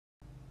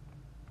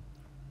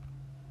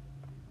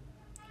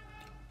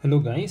Hello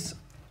guys,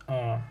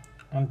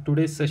 on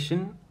today's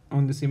session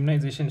on this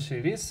immunization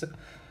series,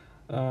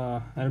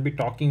 I'll be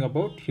talking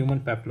about human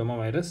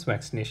papillomavirus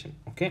vaccination.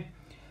 Okay,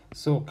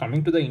 so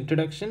coming to the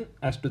introduction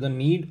as to the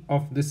need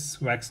of this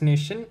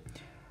vaccination,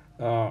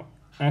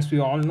 as we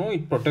all know,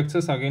 it protects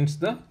us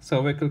against the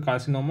cervical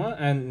carcinoma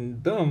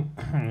and the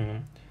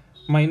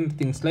minor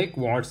things like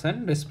warts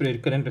and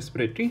recurrent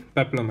respiratory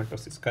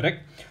papillomatosis.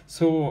 Correct.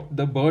 So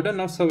the burden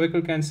of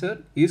cervical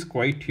cancer is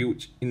quite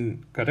huge.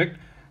 Correct.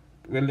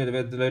 Well,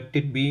 let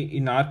it be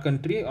in our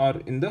country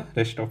or in the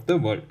rest of the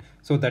world.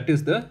 So that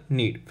is the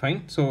need.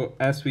 Fine. So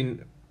as we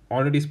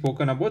already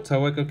spoken about,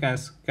 cervical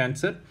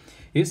cancer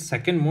is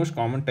second most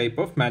common type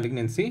of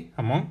malignancy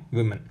among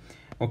women.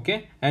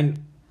 Okay,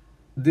 and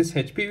this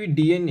HPV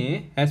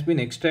DNA has been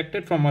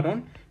extracted from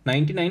around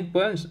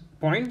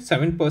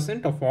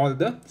 99.7% of all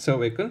the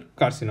cervical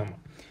carcinoma.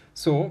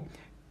 So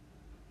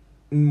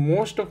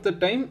most of the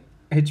time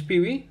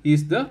HPV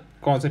is the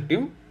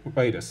causative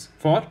virus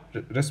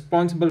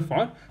responsible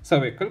for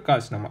cervical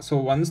carcinoma. So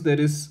once there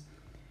is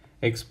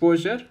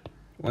exposure,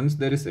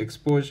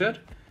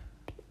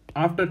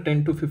 after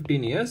 10 to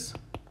 15 years,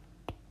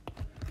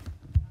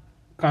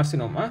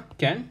 carcinoma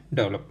can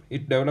develop.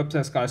 It develops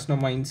as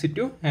carcinoma in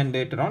situ and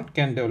later on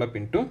can develop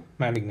into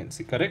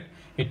malignancy. Correct.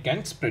 It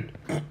can spread.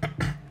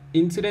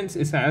 Incidence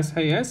is as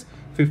high as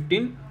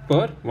 15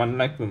 per 1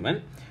 lakh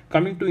women.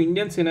 Coming to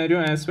Indian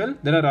scenario as well,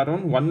 there are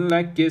around 1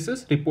 lakh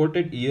cases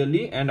reported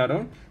yearly and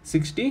around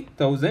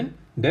 60,000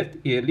 deaths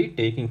yearly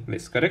taking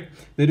place. Correct.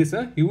 There is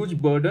a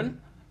huge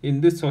burden in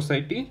this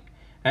society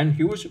and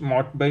huge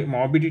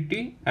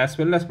morbidity as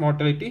well as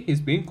mortality is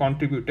being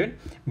contributed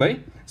by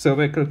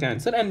cervical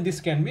cancer, and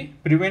this can be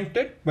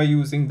prevented by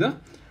using the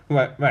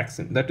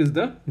vaccine. That is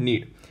the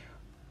need,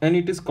 and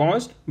it is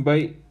caused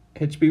by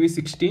HPV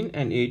 16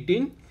 and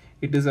 18.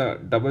 It is a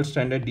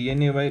double-stranded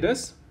DNA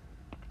virus.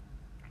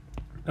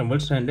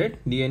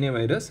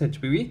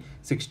 HPV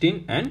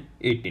 16 and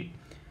 18.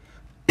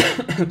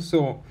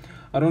 So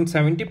around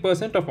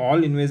 70% of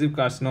all invasive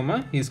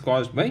carcinoma is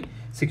caused by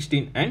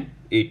 16 and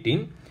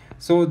 18.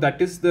 So that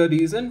is the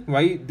reason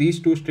why these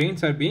two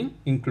strains are being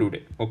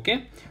included.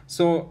 Okay,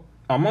 so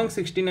among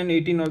 16 and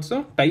 18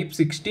 also, type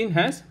 16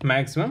 has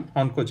maximum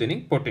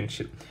oncogenic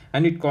potential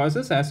and it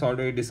causes, as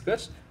already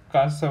discussed,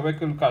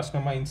 cervical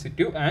carcinoma in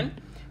situ and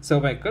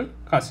cervical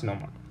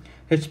carcinoma.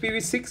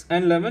 HPV 6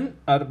 and 11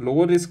 are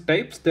lower risk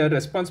types. They are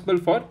responsible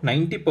for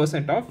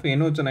 90% of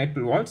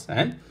anogenital warts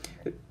and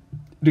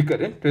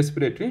recurrent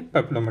respiratory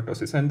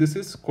papillomatosis, and this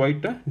is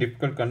quite a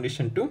difficult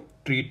condition to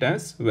treat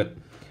as well.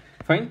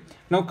 Fine.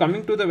 Now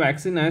coming to the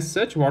vaccine as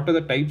such, what are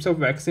the types of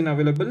vaccine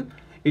available?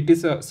 It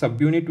is a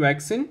subunit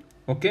vaccine,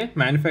 okay,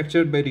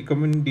 manufactured by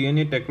recombinant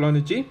DNA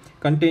technology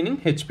containing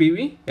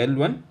HPV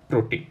L1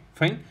 protein.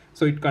 Fine.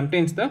 So it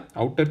contains the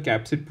outer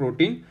capsid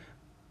protein,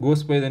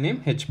 goes by the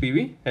name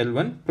HPV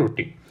L1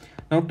 protein.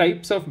 Now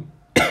types of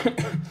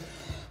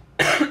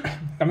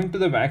coming to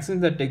the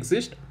vaccines that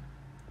exist,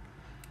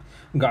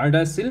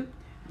 Gardasil,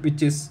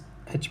 which is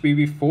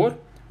HPV 4,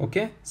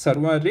 okay,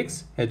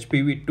 Cervarix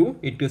HPV 2,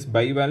 it is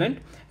bivalent,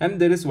 and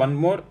there is one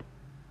more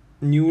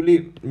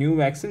new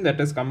vaccine that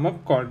has come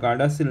up called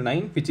Gardasil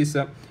 9, which is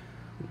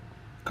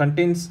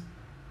contains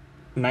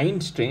 9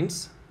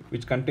 strains,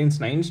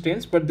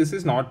 but this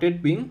is not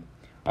yet being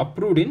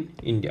approved in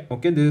India.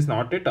 Okay, this is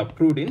not yet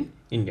approved in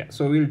India.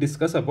 So we will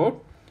discuss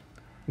about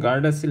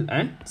Gardasil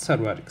and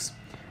Cervarix.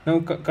 Now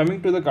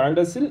coming to the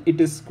Gardasil,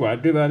 it is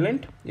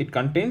quadrivalent. It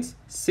contains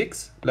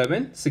 6,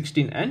 11,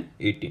 16 and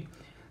 18.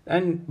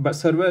 And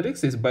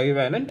Cervarix is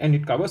bivalent and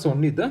it covers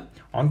only the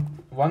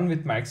one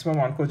with maximum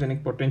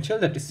oncogenic potential,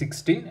 that is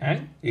 16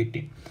 and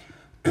 18.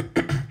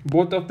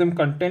 Both of them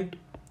content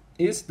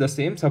is the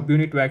same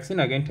subunit vaccine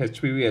against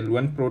HPV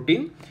L1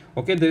 protein.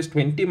 Okay, there is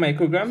 20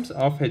 micrograms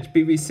of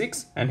HPV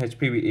 6 and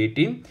HPV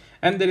 18,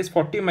 and there is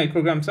 40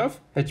 micrograms of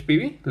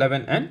HPV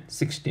 11 and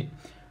 16.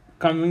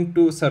 Coming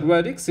to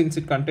Cervarix, since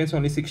it contains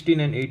only 16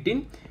 and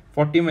 18,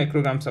 40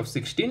 micrograms of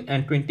 16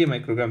 and 20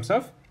 micrograms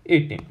of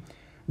 18.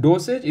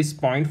 Dosage is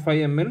 0.5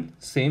 ml,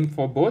 same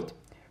for both.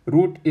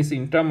 Route is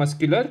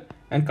intramuscular,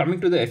 and coming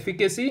to the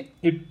efficacy,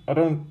 it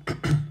around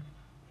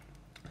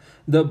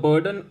the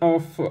burden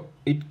of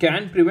it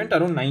can prevent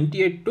around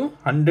 98 to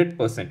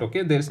 100%.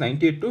 Okay, there is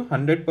 98 to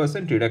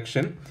 100%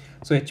 reduction.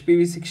 So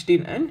HPV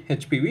 16 and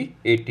HPV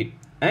 18,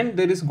 and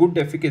there is good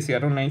efficacy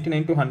around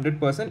 99 to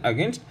 100%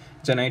 against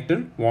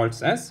genital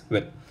warts as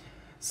well.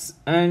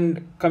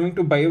 And coming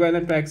to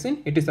bivalent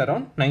vaccine, it is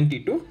around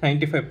 90 to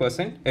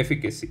 95%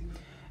 efficacy,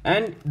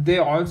 and they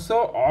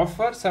also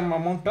offer some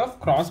amount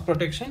of cross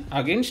protection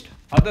against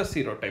other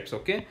serotypes.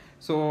 Okay,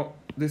 so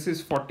this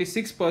is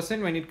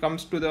 46% when it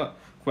comes to the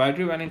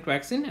quadrivalent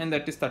vaccine, and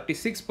that is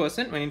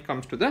 36% when it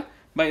comes to the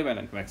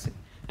bivalent vaccine.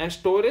 And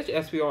storage,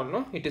 as we all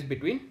know, it is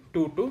between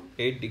 2 to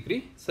 8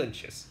 degrees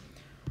Celsius.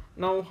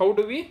 Now how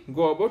do we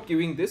go about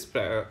giving this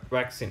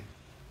vaccine?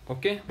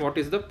 Okay, what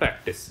is the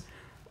practice?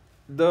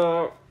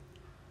 The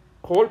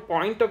whole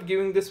point of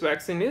giving this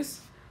vaccine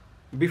is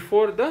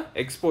before the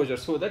exposure,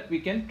 so that we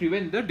can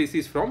prevent the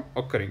disease from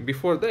occurring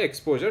before the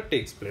exposure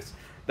takes place.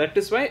 That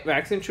is why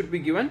vaccine should be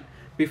given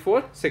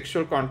before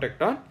sexual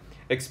contact or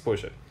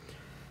exposure.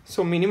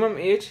 So minimum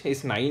age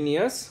is 9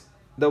 years.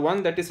 The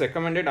one that is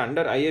recommended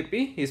under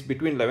IAP is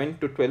between 11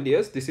 to 12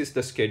 years. This is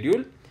the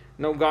schedule.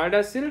 Now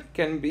Gardasil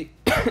can be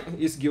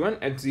is given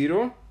at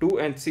 0, 2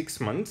 and 6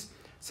 months.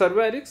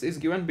 Cervarix is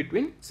given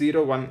between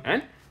 0, 1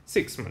 and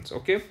 6 months.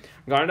 Okay,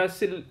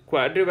 Gardasil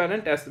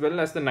quadrivalent as well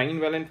as the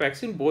 9-valent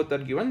vaccine, both are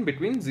given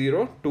between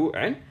 0, 2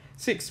 and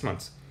 6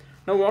 months.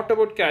 Now what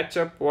about catch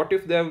up? What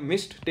if they have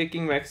missed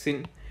taking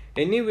vaccine?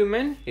 Any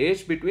women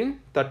aged between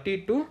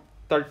 13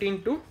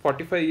 to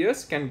 45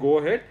 years can go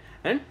ahead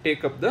and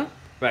take up the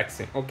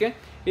vaccine. Okay,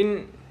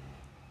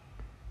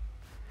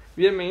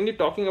 we are mainly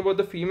talking about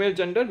the female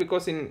gender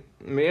because in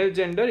male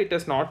gender it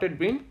has not yet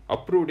been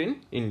approved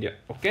in India.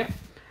 Okay,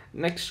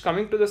 next,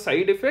 coming to the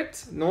side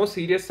effects, no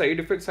serious side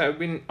effects have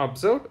been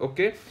observed.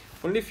 Okay,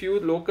 only few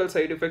local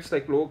side effects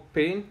like low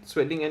pain,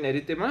 swelling and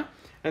erythema,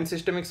 and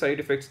systemic side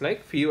effects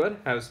like fever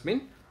has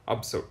been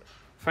observed.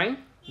 Fine,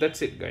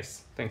 that's it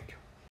guys. Thank you.